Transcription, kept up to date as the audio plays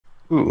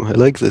Ooh, I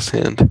like this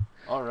hand.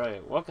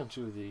 Alright, welcome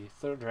to the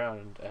third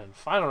round and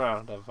final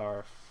round of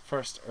our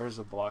first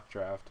Urza block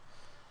draft.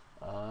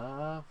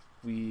 Uh,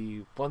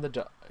 we won the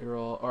die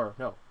roll, or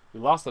no, we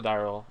lost the die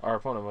roll. Our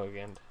opponent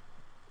mulliganed.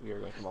 We are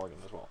going to mulligan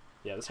as well.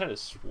 Yeah, this hand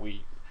is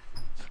sweet.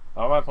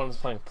 My opponent's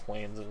playing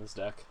planes in his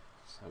deck,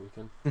 so we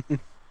can.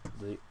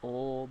 The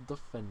old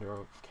Defender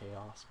of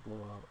Chaos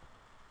blowout.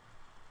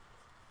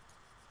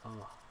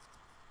 Oh.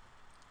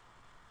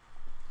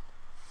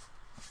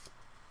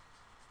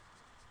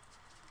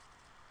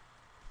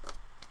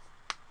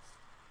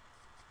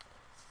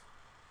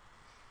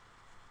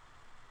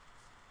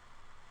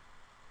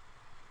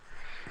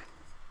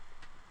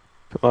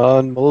 Come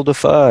on, mold a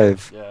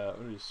 5. Yeah, it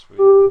would be sweet.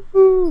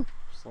 Woo!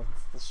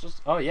 Let's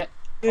just. Oh, yeah.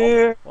 Called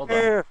it. Yeah. Well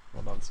done.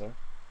 Well done, sir.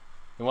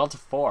 You went to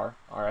 4.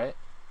 Alright.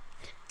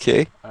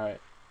 Okay.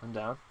 Alright. I'm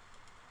down.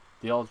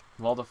 The old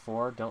Mulda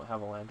 4 don't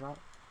have a land drop?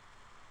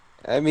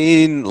 I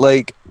mean,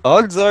 like,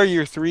 odds are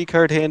your 3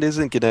 card hand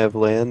isn't gonna have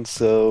land,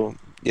 so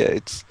yeah,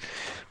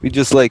 we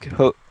just like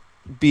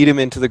beat him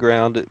into the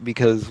ground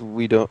because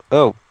we don't.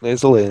 Oh,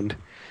 there's a land.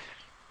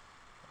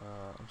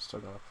 I'm still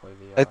gonna play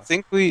the, I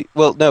think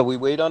well, no, we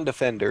wait on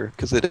defender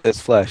because it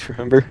has flash,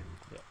 remember?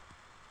 yeah,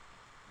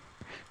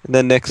 And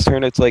then next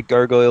turn it's like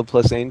gargoyle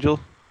plus angel.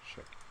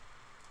 sure.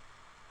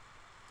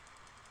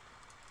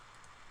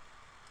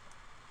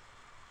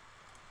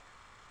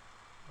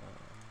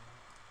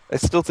 I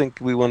still think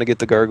we want to get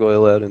the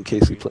gargoyle out in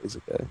case he Agreed. plays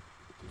a guy.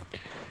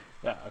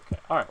 Yeah, okay.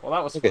 Alright, well,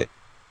 that was fun. Okay,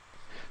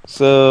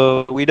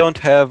 so we don't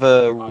have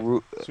a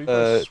So we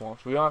play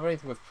Swamps. We don't have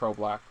anything with Pro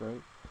Black,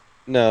 right?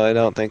 no, I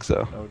don't think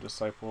so. No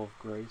Disciple of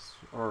Grace.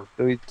 Or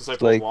So we just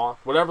Disciple of like Law.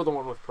 Whatever the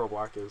one with Pro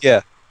Black is.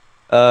 yeah,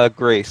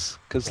 Grace,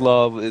 because Yeah.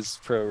 law is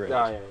pro red.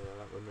 Yeah,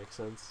 that would make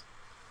sense.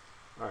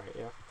 Alright,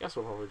 yeah. Guess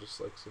we'll probably just,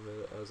 like, submit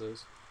it as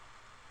is.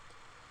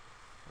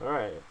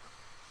 Alright.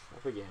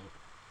 Up again.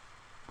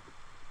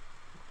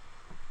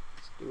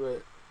 Let's do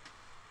it.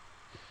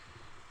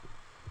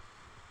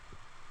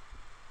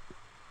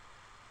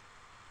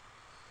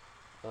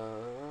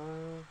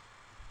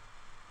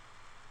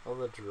 On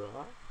the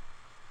draw?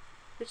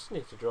 We just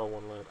need to draw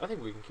one land. I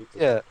think we can keep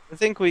this. Yeah, I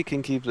think we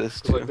can keep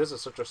this Because, like, too. this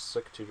is such a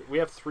sick two. We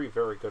have 3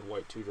 very good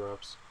white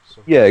 2-drops.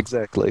 So, Yeah,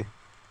 exactly.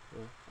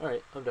 yeah.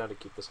 Alright, I'm down to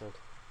keep this hand.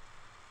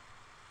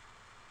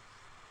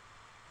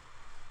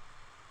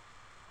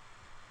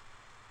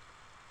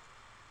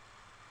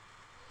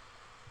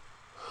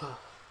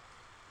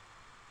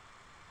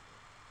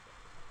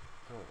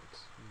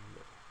 Alright.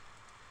 No.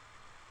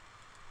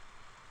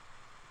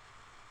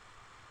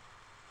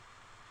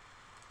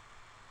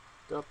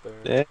 Got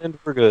there. And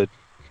we're good.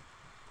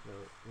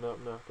 No,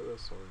 after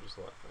this one, we're just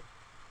laughing.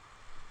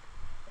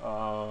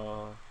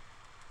 Uh,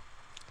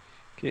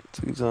 Okay,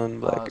 so he's on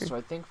blacker. so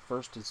I think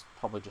first is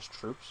probably just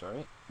troops,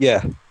 right?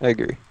 Yeah, I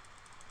agree.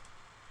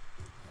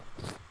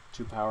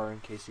 2 power in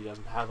case he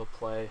doesn't have a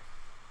play.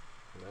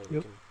 And then we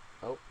Yep.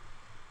 can.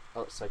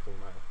 Oh, cycling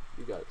mile.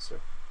 You got it,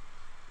 sir.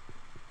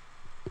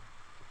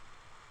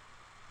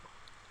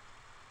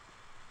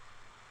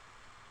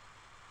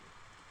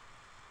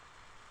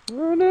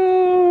 Oh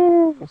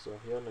no! So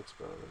he had an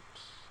experiment.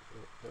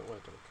 It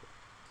went okay.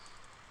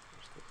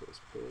 Just go to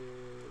this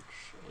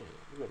page. And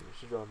we're gonna need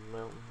to draw a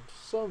mountain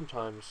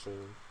sometime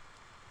soon.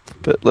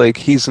 But like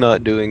he's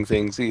not doing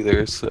things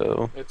either,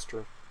 so It's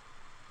true.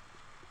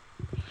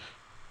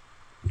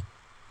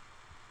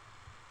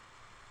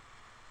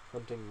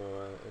 Hunting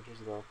Moa enters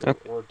the battlefield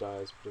okay. or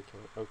dies, but it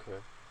can't.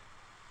 Okay.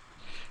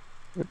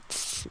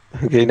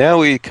 Okay, now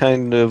we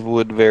kind of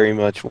would very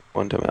much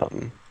want a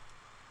mountain.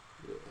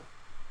 Yeah.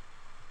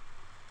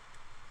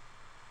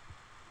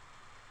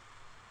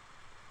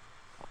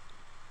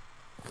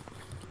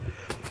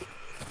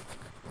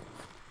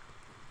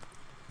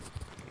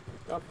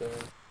 Got there.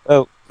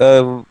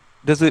 Oh,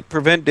 does it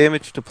prevent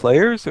damage to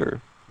players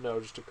or? No,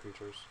 just to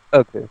creatures.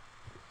 Okay.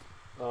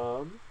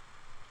 Um,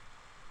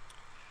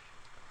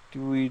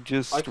 Do we I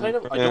just kind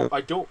of, run out?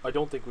 I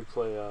don't think we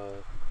play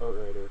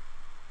Outrider.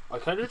 I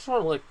kind of just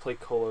want to like play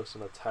Kolos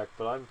and attack,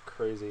 but I'm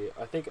crazy.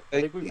 I I,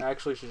 think we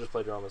actually should just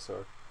play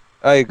Dramasaur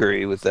I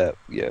agree with that.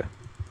 Yeah,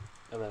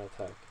 and then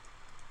attack.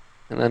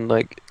 and then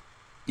like,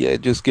 yeah,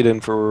 just get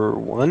in for No,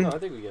 one. I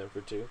think we get him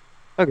for 2.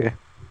 Okay.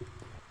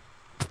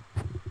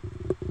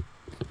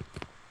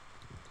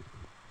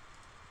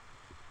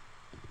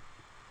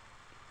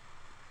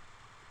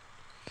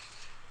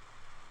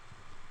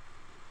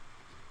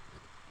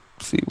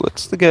 Let's see,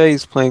 what's the guy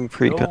he's playing No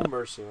pre-con?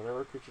 mercy.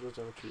 Whenever a creature does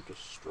damage, you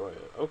destroy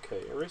it.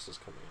 Okay, Erase is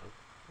coming on.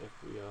 If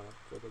we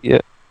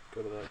Yeah.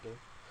 go to that game.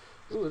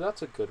 Ooh,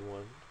 that's a good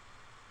one.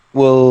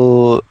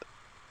 Well,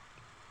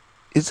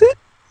 is it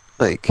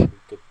like? It's a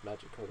good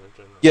magic card in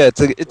general. Yeah,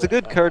 it's a Yeah,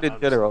 good card in I'm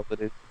just general,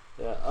 but it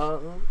yeah.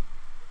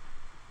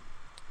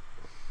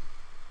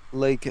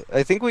 like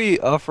I think we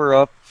offer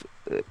up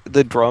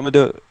the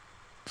Dromeda.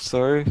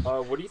 Sorry.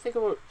 What do you think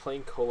about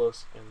playing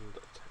Kolos and?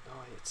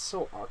 Oh, it's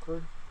so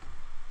awkward.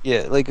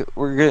 Yeah, like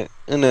we're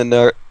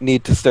gonna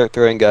need to start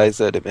throwing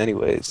guys at him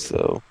anyways. Yeah.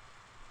 So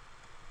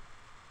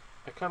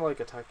I kind of like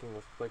attacking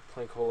with like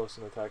playing Kolos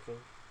and attacking.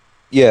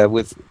 Yeah,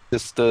 with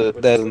just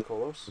with that. just the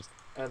Kolos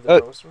and the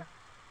Oh, Dromaster.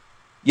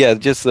 yeah,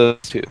 just those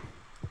two.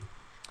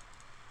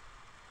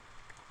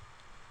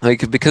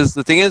 Like because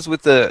the thing is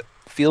with the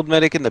field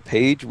medic and the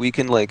page, we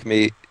can like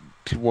make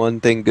one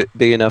thing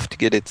big enough to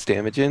get its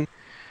damage in.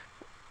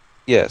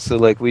 Yeah, so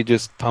like we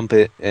just pump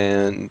it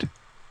and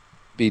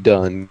be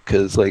done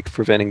because like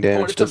preventing Oh,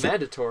 and damage it's a doesn't.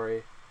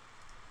 mandatory.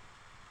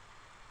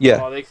 Yeah,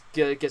 Oh,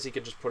 I guess he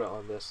could just put it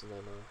on this and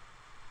then,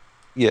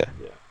 yeah,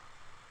 yeah.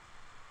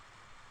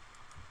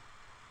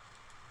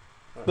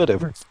 Alright.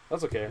 whatever.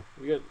 That's okay.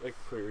 We got like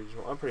pretty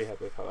reasonable. I'm pretty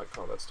happy with how that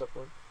combat stuff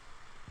went.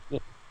 Yeah.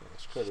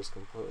 This card is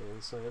completely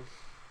insane.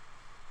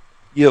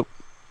 Yep.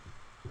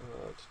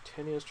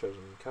 Titania's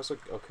chosen. Castle.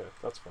 Okay,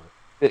 that's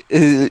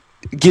fine.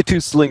 Get to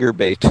slinger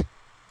bait.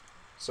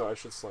 So I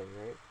should sling,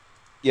 right?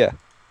 Yeah.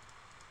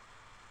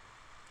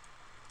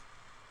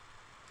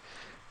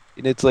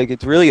 And it's like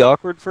it's really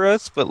awkward for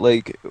us, but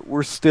like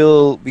we're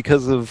still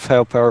because of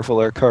how powerful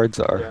our cards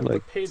are. Yeah,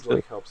 Like but Page still,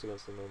 like helps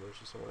against the numbers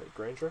or something like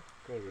Granger.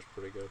 Granger's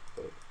pretty good,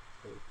 but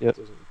it yep.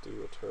 doesn't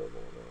do a terrible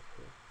amount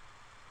here.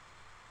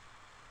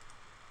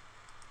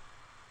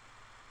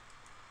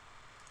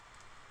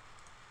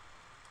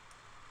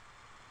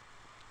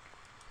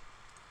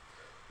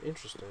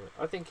 Interesting.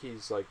 I think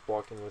he's like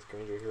blocking with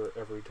Granger here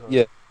every time.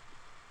 Yeah.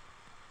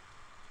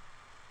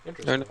 Or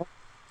Interesting. no?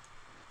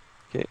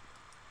 Okay.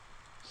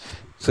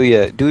 So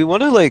yeah, do we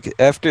want to like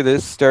after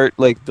this start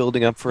like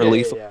building up for a Yeah, yeah,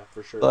 lethal yeah,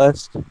 for sure.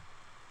 blast?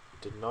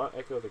 Did not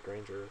echo the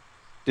Granger.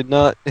 Did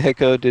not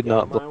Echo did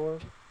not block.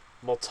 Yamaiwa?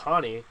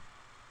 Multani?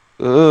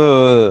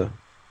 Ugh.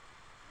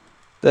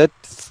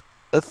 That's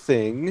a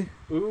thing.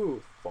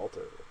 Ooh,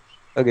 Falter.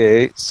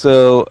 Okay,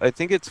 so I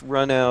think it's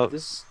run out.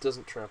 This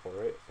doesn't trample,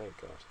 right? Thank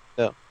God.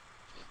 No.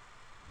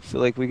 So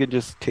like we could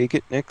just take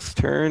it next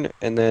turn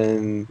and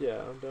then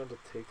Yeah, I'm down to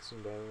take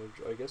some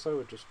damage. I guess I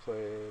would just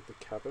play the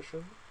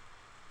Capuchin.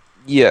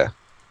 yeah.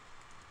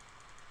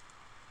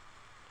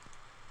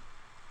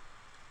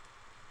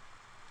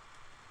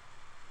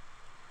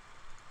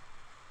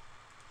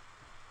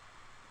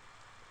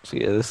 So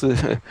yeah, this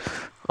is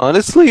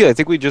honestly, I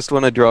think we just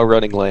want to draw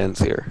running lands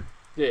here.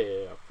 Yeah, yeah,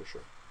 yeah, for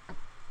sure.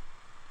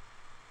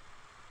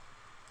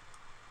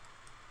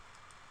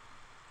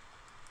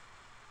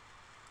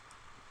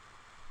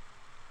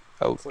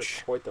 It's like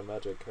Ouch. quite the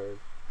magic card.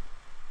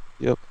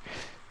 Yep.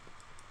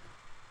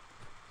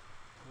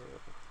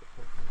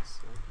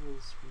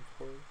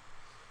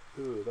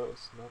 Ooh, that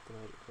was not the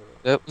magic card.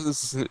 That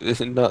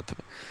was not.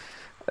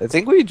 I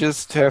think we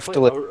just I have play. to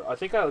like I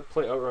think I would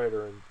play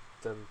Outrider and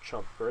then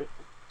Chump, right?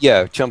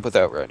 yeah, jump with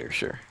Outrider,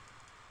 sure.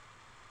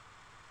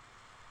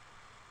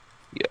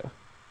 Yeah.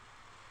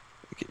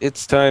 Okay,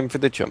 it's time for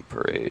the jump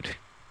parade.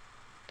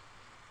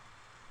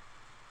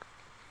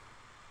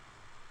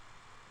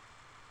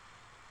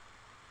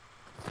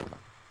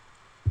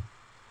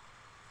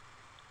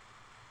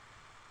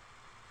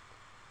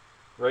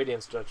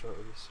 Radiance Judgment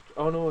would be.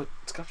 Oh no,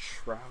 it's got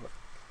Shroud.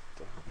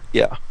 Damn.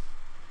 Yeah.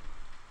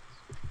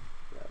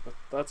 Yeah,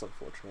 that's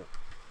unfortunate.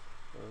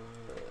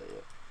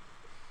 Yeah.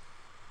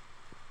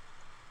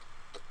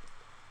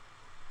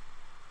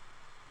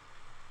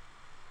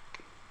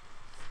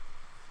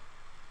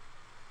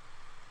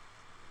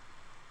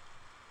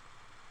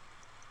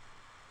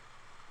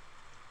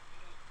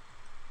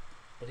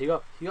 And he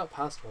got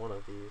past one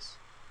of these.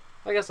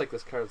 I guess like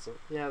this card's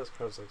this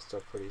card's like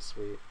still pretty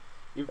sweet.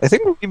 You, I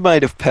think we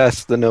might have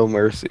passed the no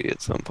mercy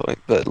at some point,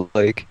 but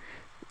like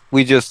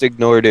we just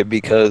ignored it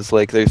because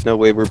like there's no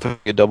way we're putting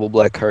a double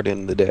black card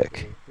in the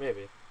deck.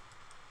 maybe.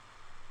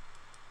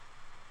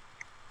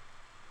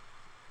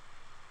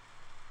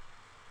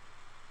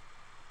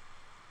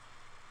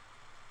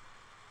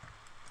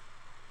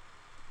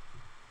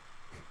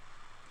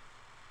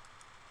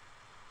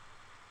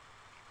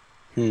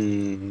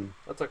 Hmm.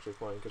 That's actually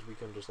fine because we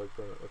can just like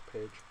burn it with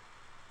Page.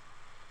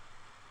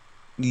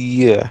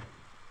 Yeah.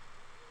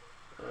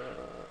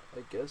 I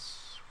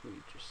guess we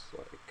just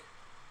like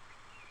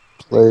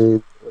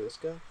Play. play this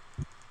guy.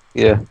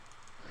 Yeah.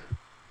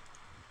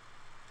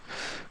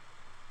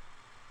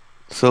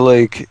 So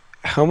like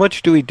how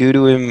much do we do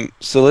to him?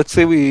 So let's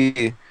say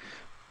we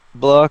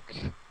block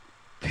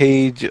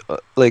Page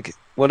like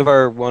one of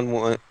our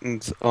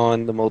 1/1s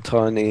on the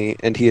Multani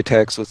and he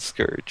attacks with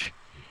Scourge.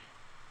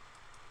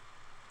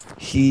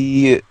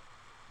 He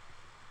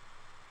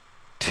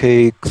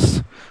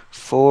takes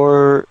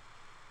 4,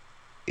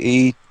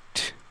 8,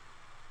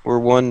 or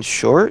 1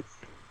 short?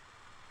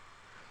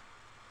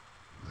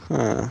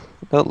 Huh.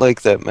 I don't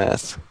like that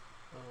math.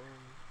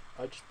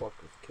 I just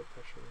blocked with Kit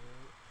Pressure.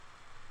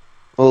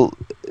 Well,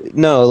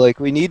 no, like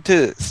we need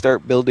to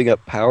start building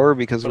up power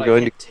because But we're I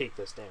going to. can't take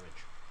this damage.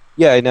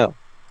 Yeah, I know.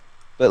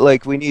 But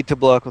like we need to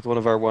block with one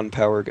of our 1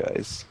 power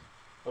guys.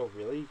 Oh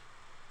really?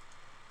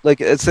 Like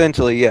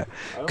essentially, yeah.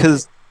 I don't think.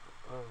 Because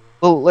I don't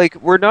well, like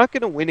we're not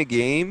going to win a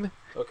game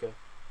know. Okay.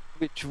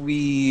 which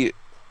we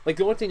Like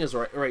the one thing is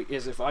right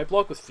is if I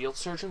block with Field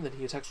Surgeon, then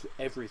he attacks with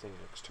everything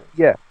next turn.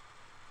 yeah.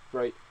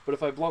 Right. But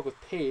if I block with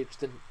Page,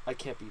 then I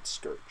can't beat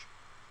Scourge.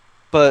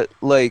 But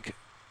like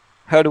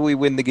how do we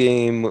win the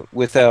game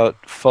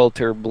without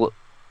falter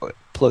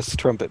plus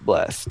trumpet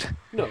blast.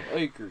 No, I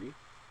agree.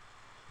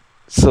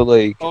 So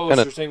like Oh, I so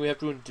don't you're saying we have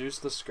to induce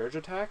the Scourge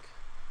attack?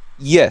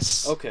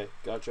 yes. Okay,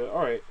 gotcha.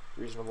 Alright,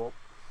 reasonable.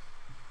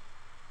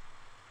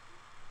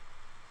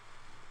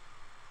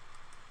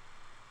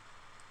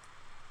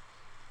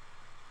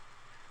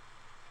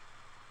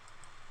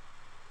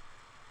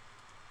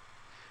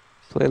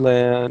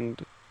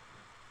 Playland.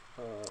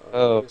 I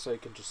Oh, guess I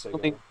can just say I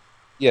think go.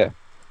 yeah.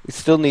 We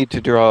still need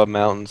to draw a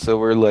mountain, so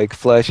we're like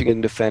flashing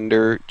in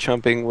defender,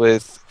 chumping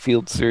with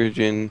field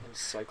surgeon, And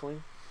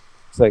cycling?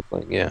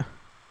 cycling, yeah.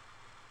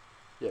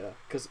 Yeah,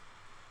 because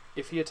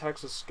if he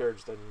attacks with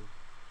Scourge, then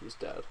he's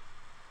dead.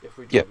 If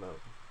we draw Yep. him out.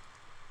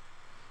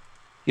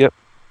 Yep.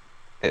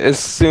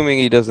 Assuming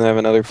he doesn't have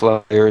another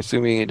flyer,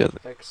 assuming he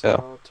doesn't. Oh.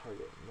 Exile,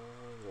 target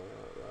 9.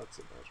 That's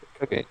a magic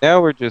card. Okay,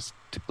 now we're just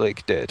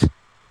like dead.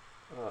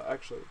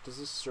 Actually, does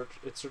this search?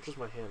 It searches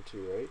my hand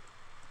too, right?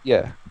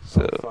 Yeah.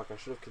 Oh So fuck! I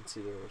should have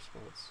conceded a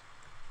response.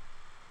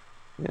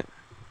 yeah.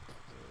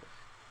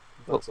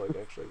 Well, That's like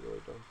actually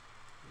really dumb.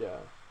 Yeah,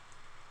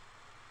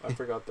 I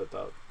forgot that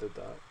that did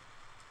that.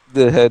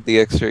 the had the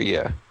extra,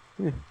 yeah.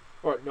 Yeah.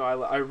 Or no,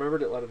 I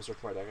remembered it let him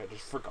search my deck. I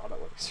just forgot it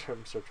let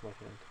him search my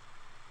hand.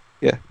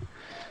 Yeah.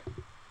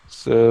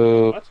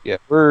 So What? yeah,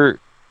 we're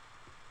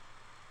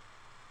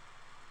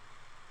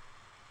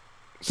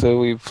so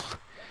we've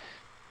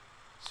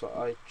So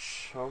I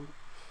chump,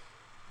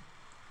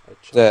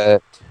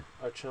 that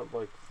I chump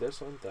like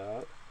this on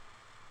that.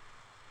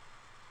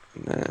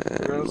 and then,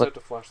 Regardless, I have to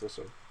flash this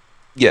one.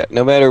 yeah,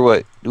 no matter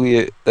what,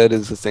 we that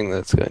is the thing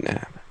that's going to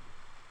happen.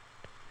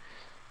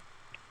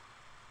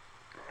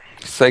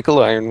 Cycle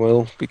Iron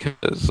Will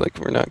because like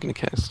we're not going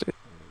to cast it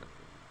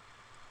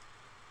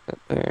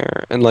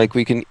there, and like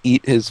we can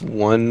eat his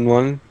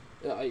 1/1.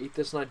 Yeah, I eat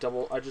this and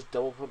I just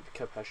double pump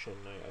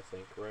Capeshin Knight, I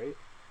think, right?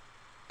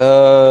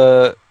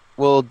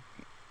 Well,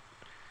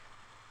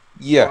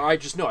 Or yeah. I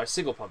just no, I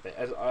single pump it.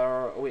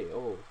 Wait,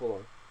 oh, hold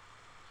on.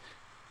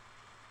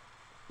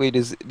 Wait,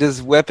 does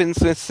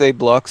Weaponsmith say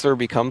blocks or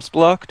becomes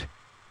blocked?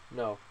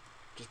 No,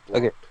 just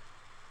Okay, blocked.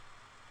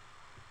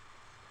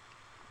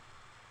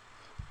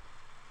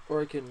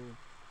 Or I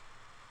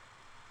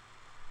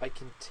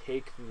can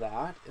take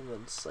that and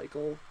then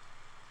cycle.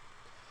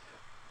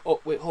 Oh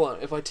wait, hold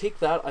on. If I take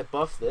that, I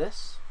buff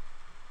this.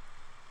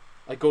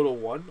 I go to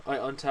 1. I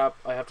untap.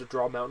 I have to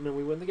draw a mountain and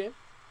we win the game.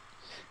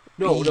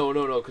 No, Y- no,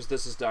 no, no, because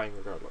this is dying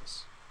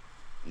regardless.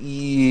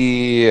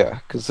 yeah,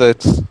 because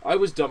that's I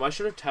was dumb. I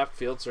should have tapped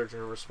Field Surgeon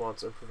in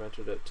response and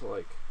prevented it to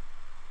like.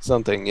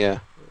 something. Yeah.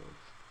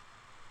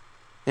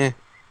 Eh.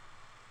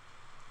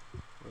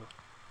 Uh,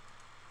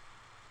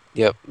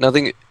 Yep.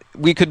 Nothing.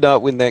 We could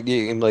not win that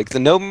game. Like the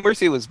No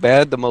Mercy was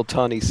bad. The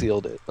Multani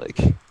sealed it. Like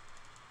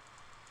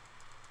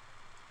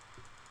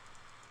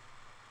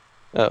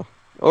oh,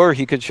 or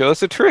he could show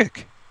us a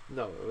trick.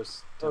 no, it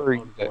was the Or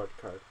on board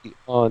card. the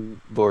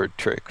on board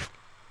trick.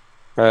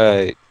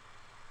 Right.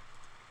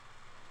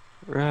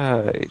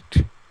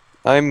 Right.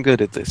 I'm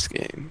good at this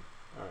game.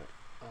 All right.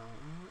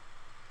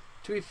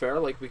 To be fair,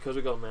 like because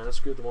we got mana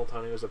screwed, the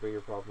Multani was a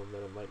bigger problem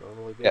than it might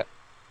normally be. Yeah.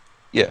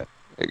 Yeah.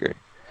 I agree.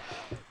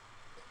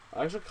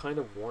 I actually kind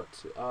of want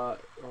to.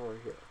 Over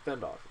here,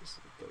 fend off is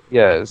good.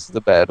 Yeah, it's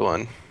the bad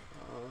one.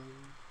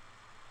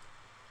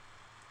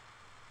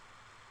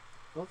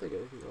 I don't think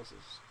anything else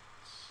is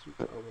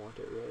super. I want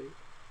it right.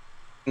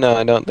 No,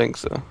 I don't think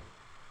so.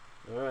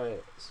 All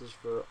right, this is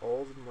for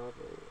all the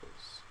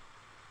marbles.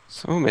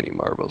 So many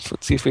marbles.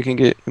 Let's see if we can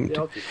get him Yeah,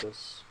 to. I'll keep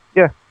this.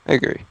 Yeah, I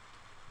agree.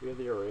 We have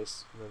the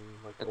erase, and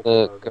then like And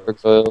open the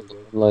gargoyles would gargoyle be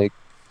good. and like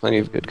plenty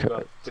of And good we've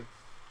got cards.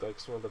 like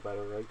some of the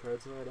better right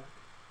cards in our deck.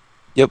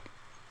 Yep.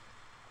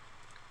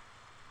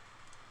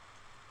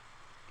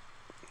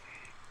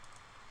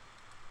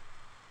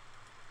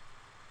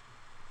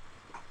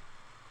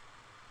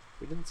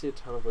 We didn't see a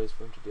ton of ways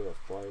for him to deal with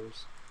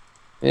flyers.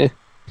 Eh.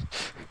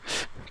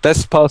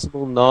 Best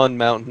possible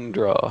non-mountain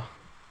draw.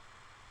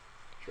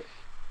 Sure.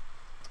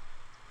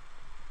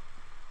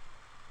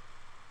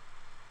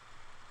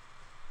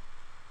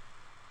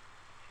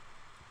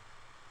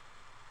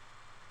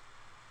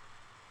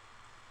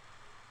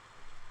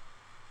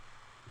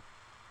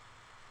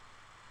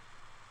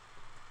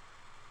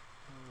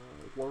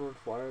 One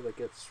flyer that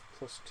gets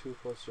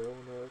 +2/+0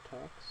 in their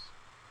attacks.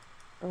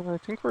 I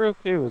think we're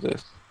okay with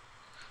this.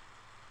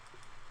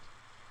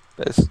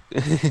 Best.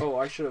 Oh,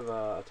 I should have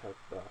attacked.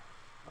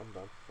 I'm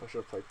done. I should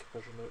have played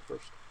Confession Knight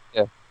first.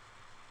 Yeah.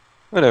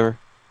 Whatever.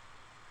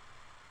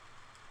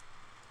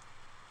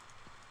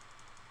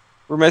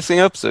 We're messing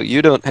up, so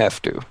you don't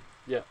have to.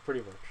 Yeah,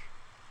 pretty much.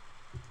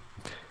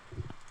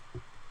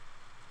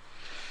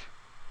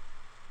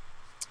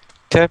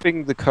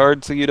 Tapping the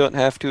card so you don't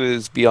have to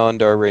is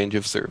beyond our range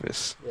of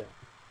service. Yeah,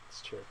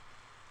 it's true.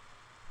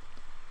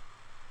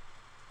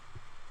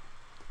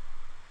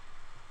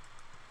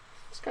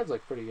 This card's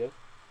like pretty good.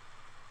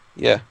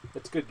 Yeah.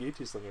 It's good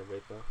Gitu Slinger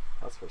bait though.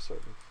 That's for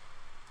certain.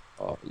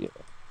 Oh, yeah.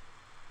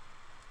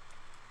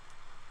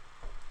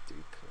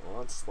 Dude, come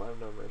on, slam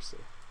no mercy.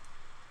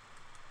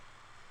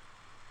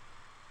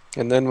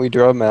 And then we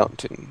draw a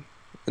mountain,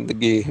 and the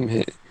game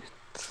hit.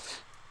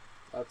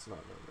 That's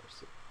not no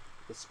mercy.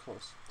 This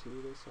costs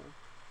 2 this time.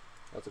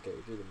 That's okay.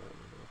 We do the mountain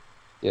anyway.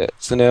 Yeah.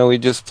 So now we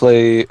just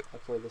play. I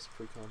play this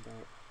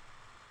pre-combat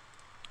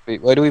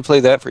Wait, why do we play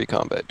that free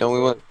combat? Don't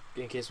we want?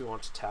 so in case we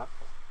want to tap.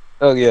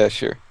 Oh yeah,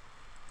 sure.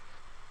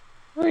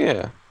 Oh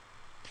yeah,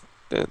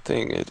 that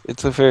thing.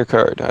 It's a fair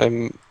card.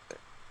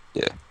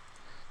 Yeah.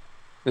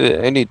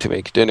 I need to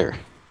make dinner.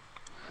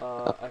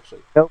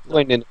 Actually, No no.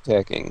 point in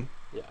attacking.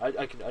 Yeah,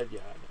 I can. Yeah, I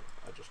know.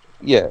 I just don't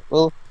have. Yeah.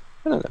 Well,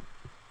 I don't know.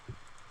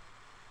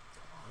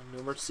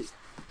 No mercy.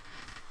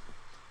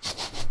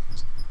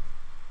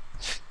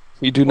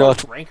 We do Or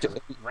not. Ranker.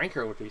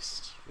 Ranker would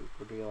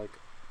be like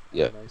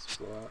Yeah. a nice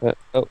blowout.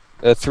 Oh,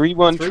 a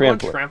 3-1 3-1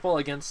 trample. trample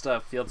against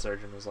Field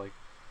Surgeon is like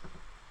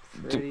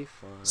pretty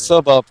fine.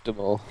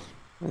 Suboptimal,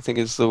 I think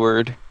is the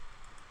word.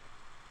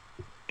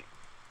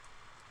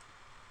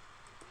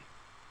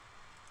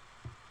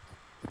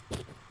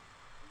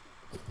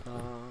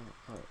 Oh,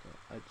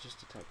 I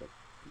just attack it.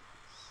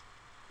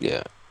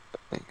 Yeah, I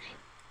think.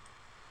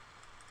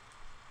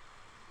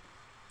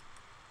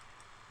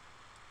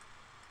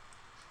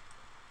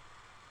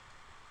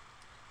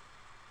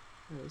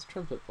 Yeah, this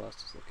Trumpet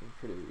Blast is looking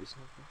pretty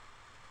reasonable.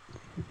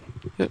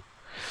 Yeah.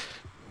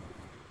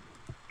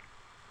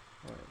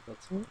 Alright,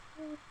 that's fine.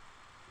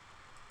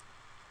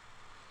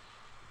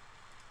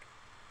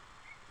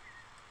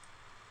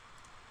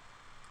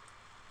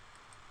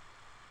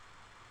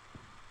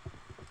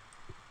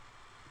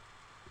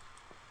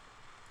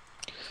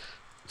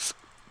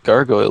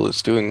 Gargoyle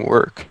is doing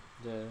work.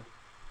 Yeah.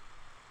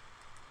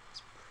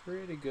 It's a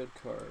pretty good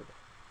card.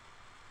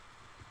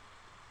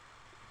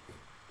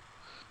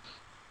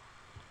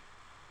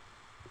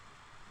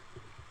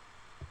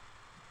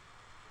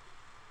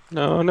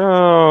 No,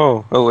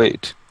 no. Oh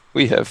wait,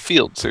 we have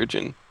field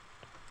surgeon.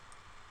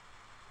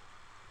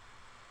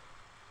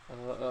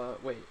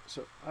 Wait,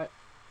 so I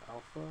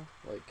Alpha?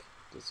 Like,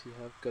 does he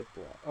have good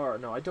block? Or,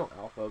 no, I don't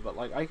Alpha, but,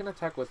 like, I can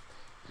attack with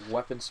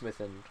Weaponsmith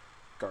and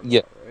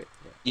Yeah, Gargoyle, right?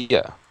 Yeah.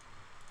 yeah.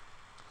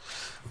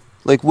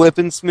 Like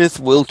weaponsmith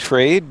will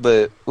trade,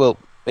 but well,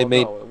 it Well,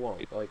 may. no, it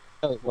won't. Like,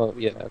 Oh well,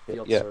 we yeah, can okay,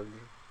 Field yeah, Surge.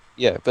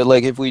 yeah. But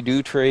like, if we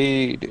do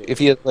trade, Yeah, if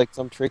yeah, he has yeah. like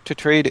some trick to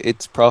trade,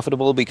 it's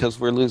profitable because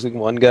we're losing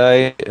one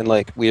guy, and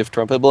like we have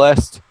trumpet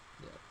blast.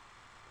 Yeah.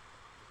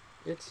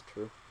 It's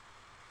true.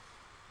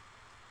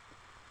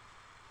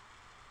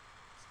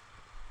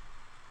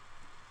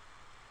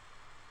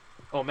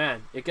 Oh,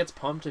 man, it gets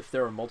pumped if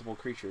there are multiple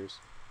creatures.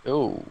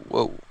 Oh,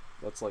 whoa.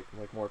 That's, like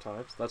more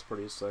times. That's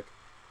pretty sick.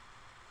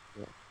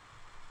 Yeah.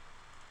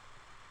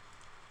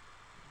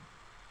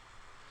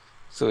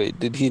 So wait,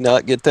 did he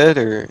not get that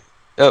or?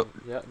 Oh,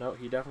 Yeah, no,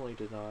 he definitely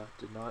did not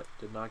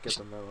get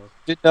the memo.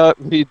 did not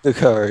read the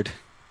card.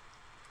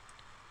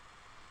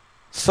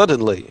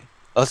 Suddenly,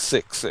 a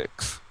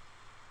 6/6.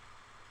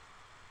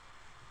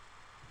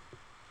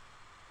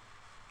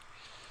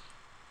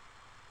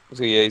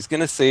 So yeah, he's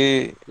gonna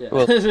say, Yeah.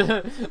 well,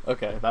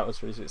 Okay, that was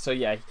pretty sweet. So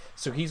yeah,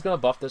 so he's gonna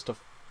buff this to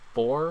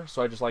 4.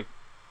 So I just like,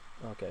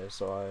 okay,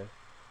 so I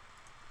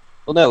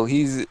well, no,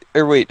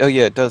 or wait, oh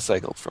yeah, it does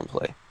cycle from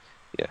play.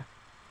 Yeah.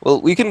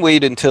 Well, we can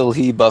wait until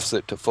he buffs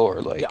it to 4,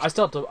 yeah, like, I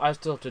still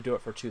have to do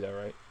it for 2 though,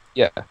 right?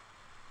 yeah,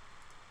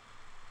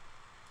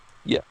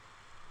 yeah.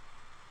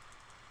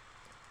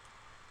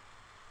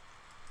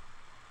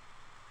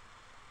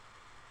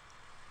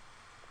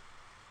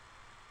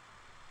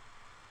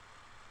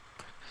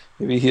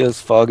 Maybe he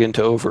has fog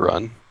into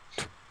overrun.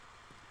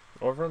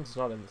 Overrun's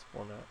not in this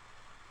format.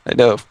 I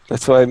know,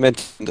 that's why I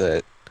mentioned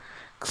that,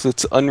 because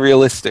it's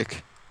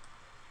unrealistic.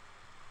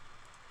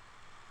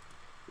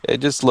 I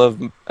just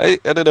love, I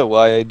don't know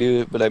why I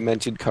do it, but I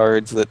mentioned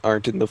cards that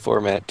aren't in the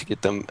format to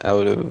get them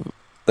out of,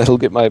 that'll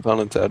get my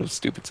opponents out of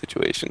stupid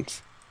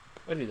situations.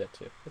 I do that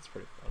too. It's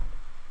pretty fun.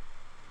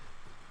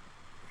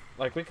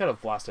 Like we could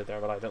have blasted there,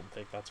 but I don't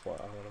think that's what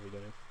I want to be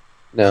doing.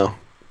 No.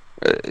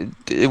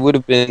 It would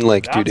have been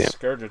like too That damn.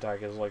 Scourge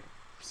attack is like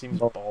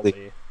seems Ballsy.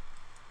 ballsy.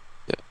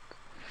 Yeah.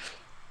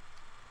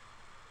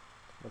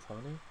 With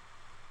honey?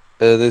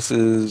 This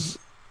is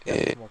Yeah,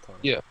 this is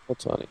Moltani. yeah,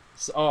 what's on it?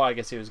 So, oh, I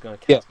guess he was gonna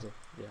Yeah. cast it.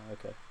 Yeah,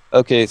 okay.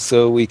 Okay,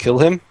 so we kill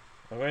him?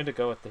 I'm going to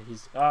go with the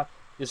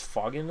is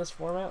fog in this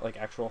format? Like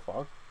actual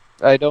fog?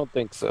 I don't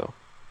think so.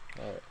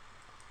 Alright.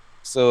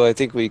 So I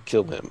think we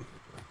kill him.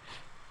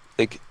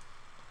 Like,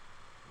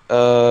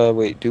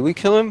 wait, do we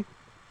kill him?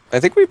 I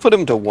think we put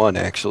him to 1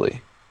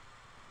 actually.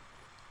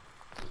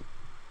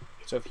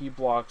 So if he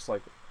blocks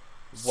like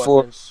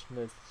 4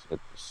 Weaponsmith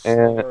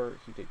and Sliver,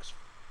 he takes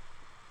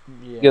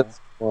yeah. gets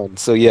 1.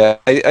 So yeah,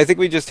 I think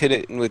we just hit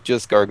it with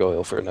just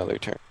gargoyle for another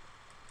turn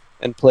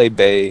and play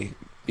Bay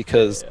Yeah,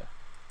 because yeah.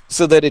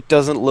 so that it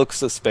doesn't look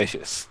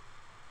suspicious.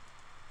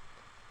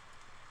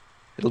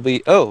 It'll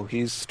be, oh,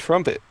 he's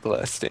trumpet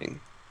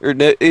blasting. Or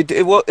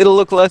it'll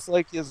look less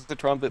like he has the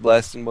trumpet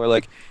blast and more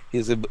like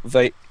he's a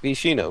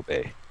Vicino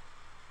Bay.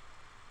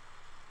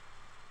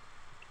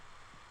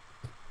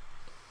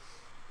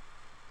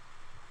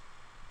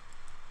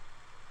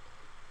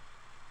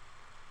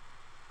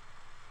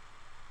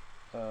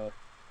 Uh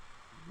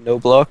No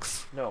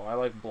blocks? no, I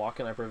like block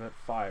and I prevent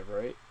 5,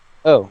 right?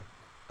 Oh.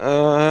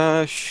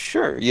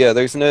 Sure. Yeah,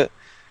 there's no.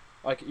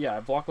 Like, yeah,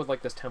 I block with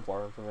like this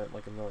Templar and prevent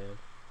like a million.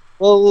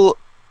 Well,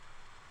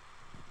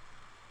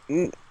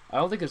 n- I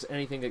don't think there's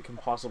anything that can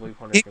possibly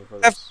he punish me for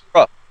have this.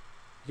 corrupt.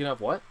 You can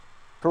have what?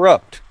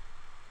 Corrupt.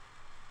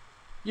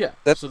 Yeah.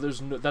 That So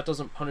there's no, that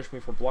doesn't punish me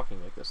for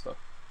blocking like this though.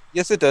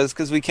 yes, it does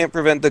because we can't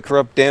prevent the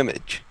corrupt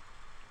damage.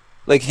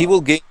 Like he Oh.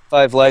 will gain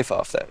 5 life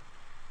off that,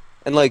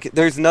 and like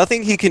there's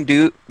nothing he can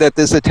do that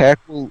this attack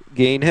will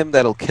gain him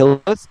that'll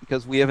kill us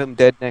because we have him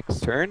dead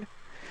next turn.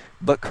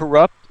 But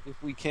corrupt,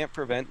 if we can't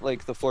prevent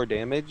like the 4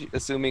 damage,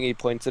 assuming he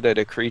points it at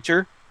a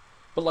creature.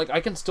 But like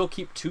I can still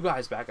keep 2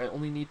 guys back. I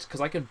only need because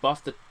I can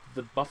buff the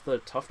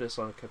toughness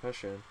on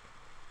Capetian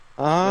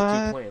with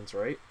 2 Uh, plans,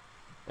 right?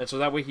 And so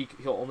that way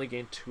he'll only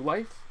gain 2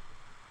 life.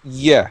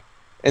 yeah.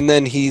 And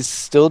then he's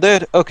still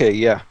dead? Okay,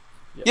 yeah.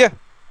 Yeah. Yeah.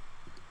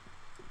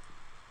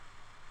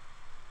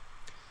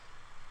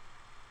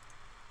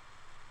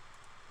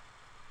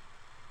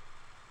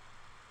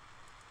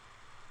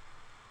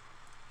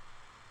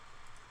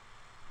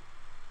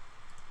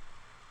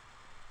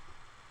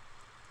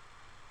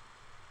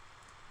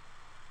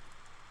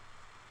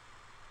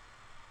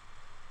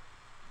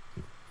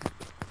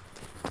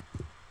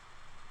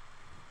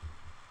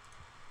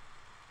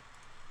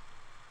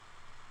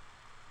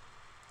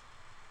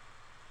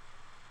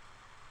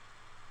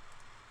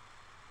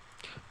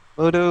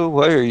 Moto,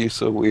 why are you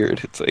so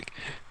weird? It's like,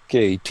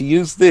 okay, to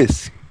use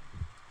this.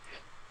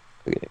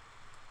 Okay,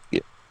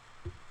 yeah.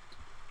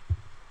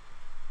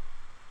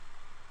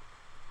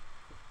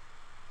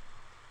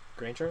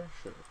 Granger,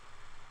 sure.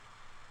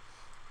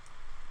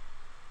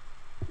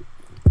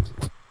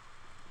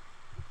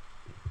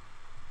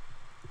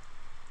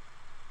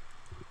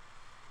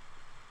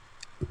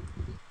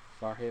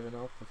 Farhaven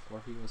Elf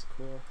before he was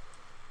cool.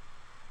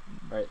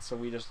 Right, so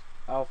we just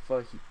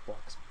alpha. He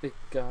blocks big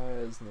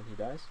guys and then he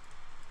dies.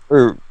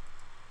 Or,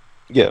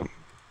 yeah.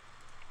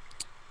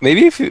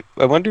 Maybe if you,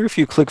 I wonder if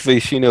you click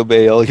Vashino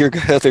Bay, all your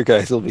other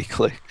guys will be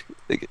clicked.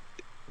 Like,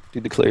 if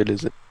you declare it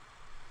as it.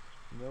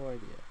 No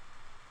idea.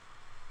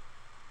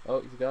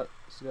 Oh, he's got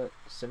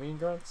simian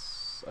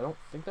grunts. I don't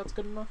think that's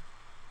good enough.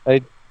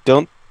 I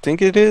don't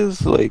think it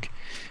is. Like,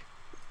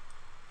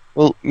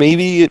 well,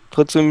 maybe it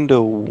puts him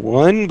to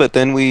 1, but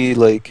then we,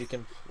 We like,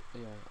 can,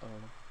 yeah, I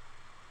don't know.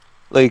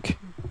 like,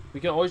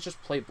 We can always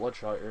just play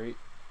Bloodshot, right?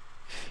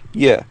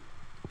 yeah.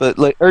 But,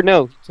 like, or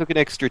no, he took an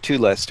extra 2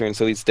 last turn,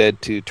 so he's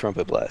dead to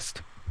Trumpet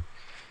Blast.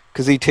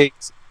 Because he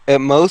takes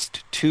at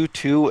most 2,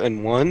 2,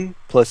 and 1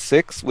 plus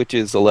 6, which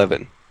is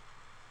 11.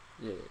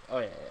 Yeah. Oh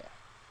yeah, yeah.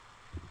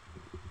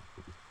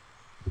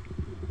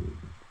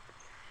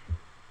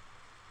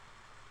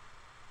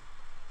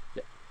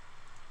 Yeah.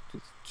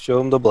 Just show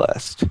him the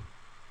blast.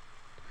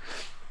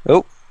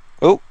 Oh,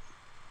 oh,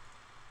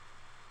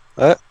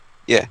 uh,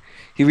 yeah.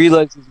 He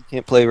realizes he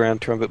can't play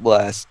around Trumpet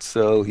Blast,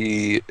 so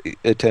he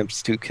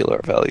attempts to kill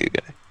our value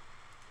guy.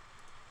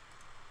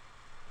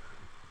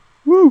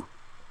 Woo!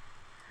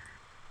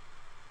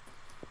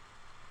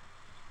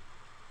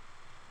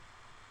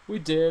 We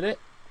did it.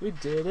 We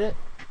did it.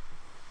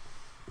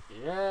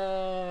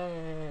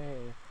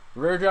 Yay!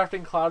 Rare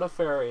drafting Cloud of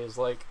Fairy is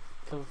like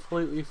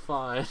completely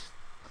fine.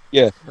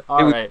 Yeah.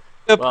 Hey, All we right.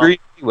 picked up Well, green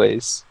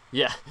anyways.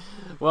 yeah.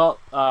 Well,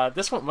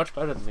 this went much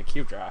better than the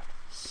cube draft.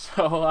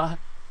 So,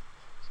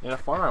 in a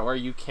format where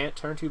you can't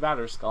turn to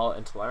Batterskull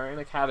and Tolarian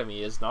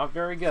Academy is not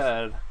very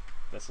good,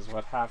 this is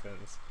what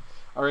happens.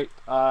 All right.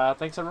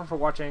 Thanks everyone for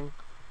watching,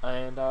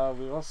 and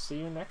we will see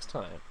you next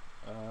time.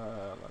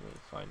 Let me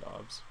find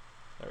Obs.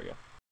 There we go.